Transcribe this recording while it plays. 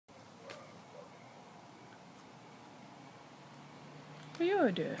ska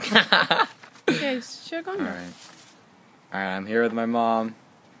jag du? Okej, kör igång då. Alright, I'm here with my mom,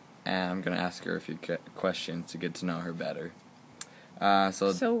 and I'm going to ask her a few questions to get to know her better.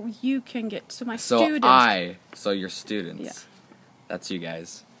 So you can get, so your students, Yeah. that's you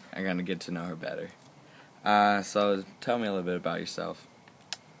guys, are going to get to know her better. So tell me a little bit about yourself.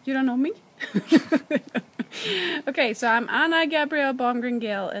 You don't know me? Okay, so I'm Anna Gabrielle Baumgren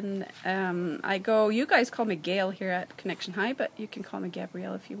Gale, and you guys call me Gale here at Connection High, but you can call me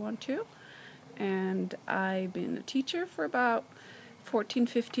Gabrielle if you want to. And I've been a teacher for about 14,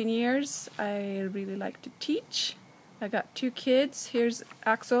 15 years. I really like to teach. I got 2 kids. Here's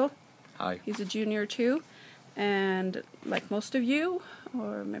Axel. Hi. He's a junior too. And like most of you,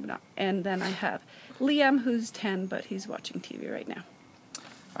 or maybe not. And then I have Liam, who's 10, but he's watching TV right now.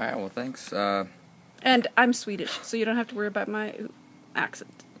 Alright, well thanks. And I'm Swedish, so you don't have to worry about my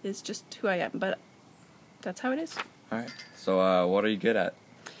accent. It's just who I am, but that's how it is. Alright, so what are you good at?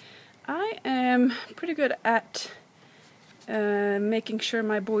 I am pretty good at making sure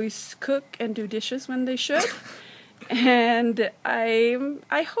my boys cook and do dishes when they should. And I'm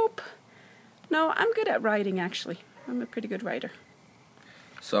good at writing, actually. I'm a pretty good writer.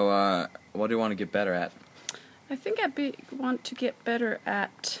 So, what do you want to get better at? I think I want to get better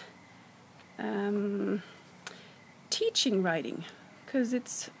at teaching writing, because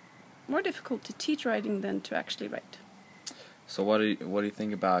it's more difficult to teach writing than to actually write. So what do you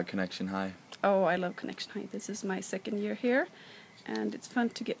think about Connection High? Oh, I love Connection High. This is my 2nd year here, and it's fun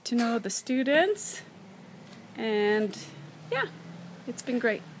to get to know the students, and yeah, it's been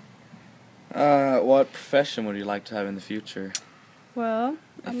great. What profession would you like to have in the future? Well,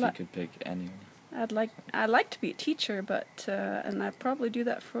 If you could pick any. I'd like to be a teacher, but and I'd probably do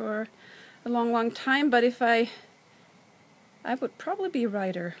that for a long, long time. But if I would probably be a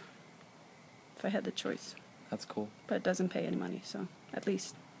writer if I had the choice. That's cool. But it doesn't pay any money, so at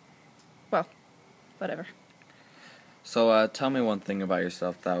least, well, whatever. So tell me one thing about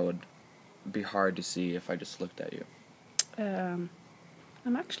yourself that would be hard to see if I just looked at you. I'm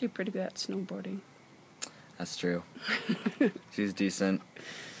actually pretty good at snowboarding. That's true. She's decent.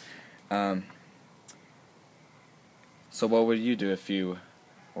 So what would you do if you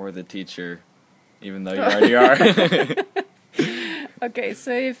were the teacher, even though you already are? Okay,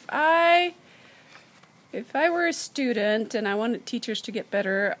 so if I were a student and I wanted teachers to get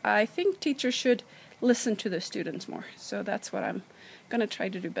better, I think teachers should listen to the students more. So that's what I'm going to try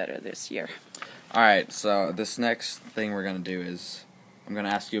to do better this year. Alright, so this next thing we're going to do is I'm going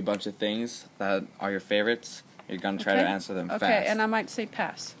to ask you a bunch of things that are your favorites. You're going to try to answer them fast. Okay, and I might say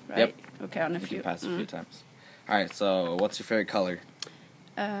pass, right? Yep. Okay, on a You few. can pass a few times. Alright, so what's your favorite color?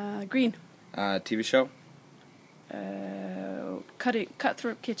 Green. TV show?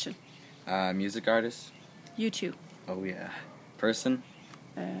 Cutthroat Kitchen. Music artist? U2. Oh yeah. Person?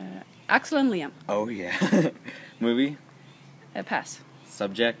 Axel and Liam. Oh yeah. Movie? Pass.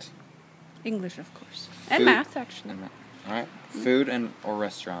 Subject? English, of course. And math, actually. Alright. Food or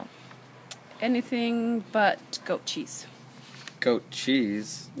restaurant? Anything but goat cheese. Goat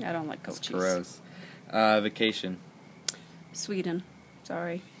cheese? I don't like goat cheese. Gross. Vacation? Sweden.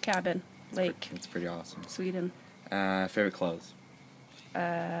 Sorry. Cabin. Lake. It's pretty awesome. Sweden. Favorite clothes?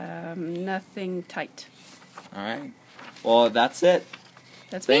 Nothing tight. Alright. Well, that's it.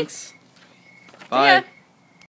 That's Thanks. me. Bye. See ya.